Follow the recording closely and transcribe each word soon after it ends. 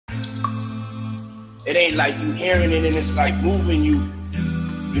it ain't like you hearing it and it's like moving you.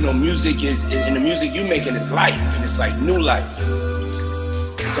 You know, music is, and the music you making is life, and it's like new life.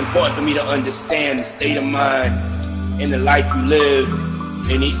 It's important for me to understand the state of mind and the life you live,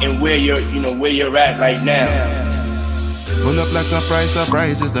 and where you're, you know, where you're at right now. Pull up like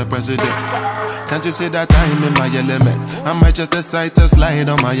surprise is the president. Can't you see that I'm in my element? I might just decide to slide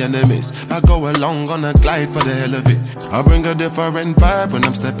on my enemies. I go along on a glide for the hell of it. I bring a different vibe when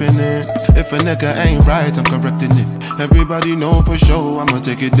I'm stepping in. If a nigga ain't right, I'm correcting it. Everybody know for sure I'ma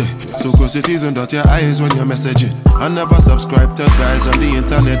take it there. So cross your T's and dot your I's when you're messaging. I never subscribe to guys on the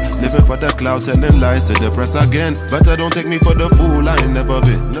internet, living for the clout, telling lies to the press again. But I don't take me for the fool, I ain't never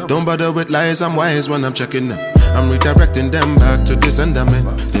been. Don't bother with lies, I'm wise when I'm checking them. I'm redirecting them back to the sender man.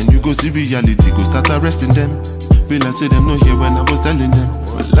 Then you go see reality, go start arresting them. Be like say them no hear when I was telling them.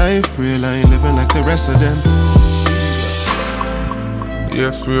 But life real, I ain't living like the rest of them.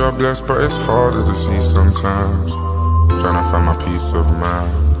 Yes, we are blessed, but it's harder to see sometimes. Trying to find my peace of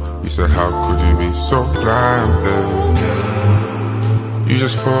mind. You said, how could you be so blind, baby? You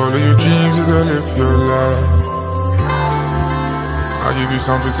just follow your dreams, you gotta live your life. I'll give you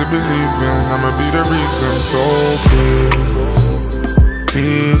something to believe in, I'ma be the reason. So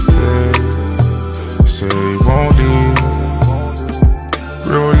please stay. Say you won't leave.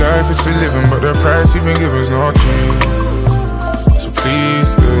 Real life is for living, but the price you've been given is not cheap. So please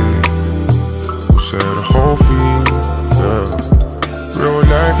stay. We'll share the whole fee, yeah. Real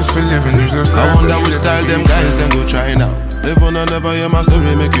life is for living, you just I wonder which style them guys them go try now. Live on and never hear my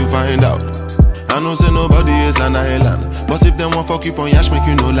story, make you find out. I know say nobody is an island, but if them want fuck you on yash, make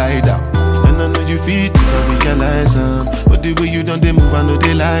you no lie down. And I know you feel it, I realize but the way you done they move, I know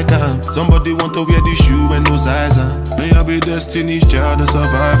they like somebody want to wear the shoe and no size May I be Destiny's Child, a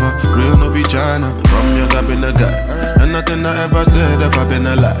survivor. Real no be China. From young I've been a guy, and nothing I ever said ever been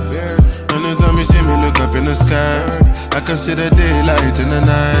a lie. Anytime you see me look up in the sky, I can see the daylight in the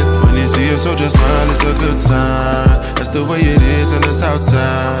night. When you see a soldier smile, it's a good sign. That's the way it is on the south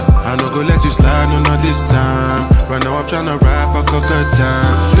side. I no go let you slide, no not this time. Right now I'm tryna rap a good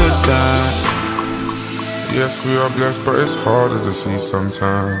time. Goodbye. Yes, we are blessed, but it's harder to see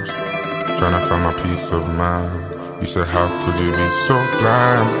sometimes. Trying to find my peace of mind. You said, how could you be so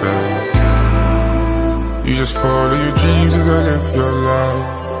blind, babe? You just follow your dreams, you gotta live your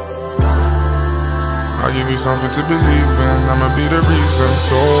life. I'll give you something to believe in, I'ma be the reason.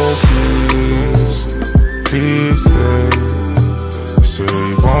 So please stay. Say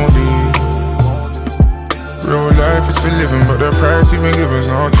you won't leave. Real life is for living, but the price you've been given is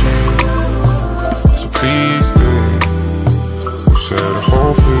not cheap.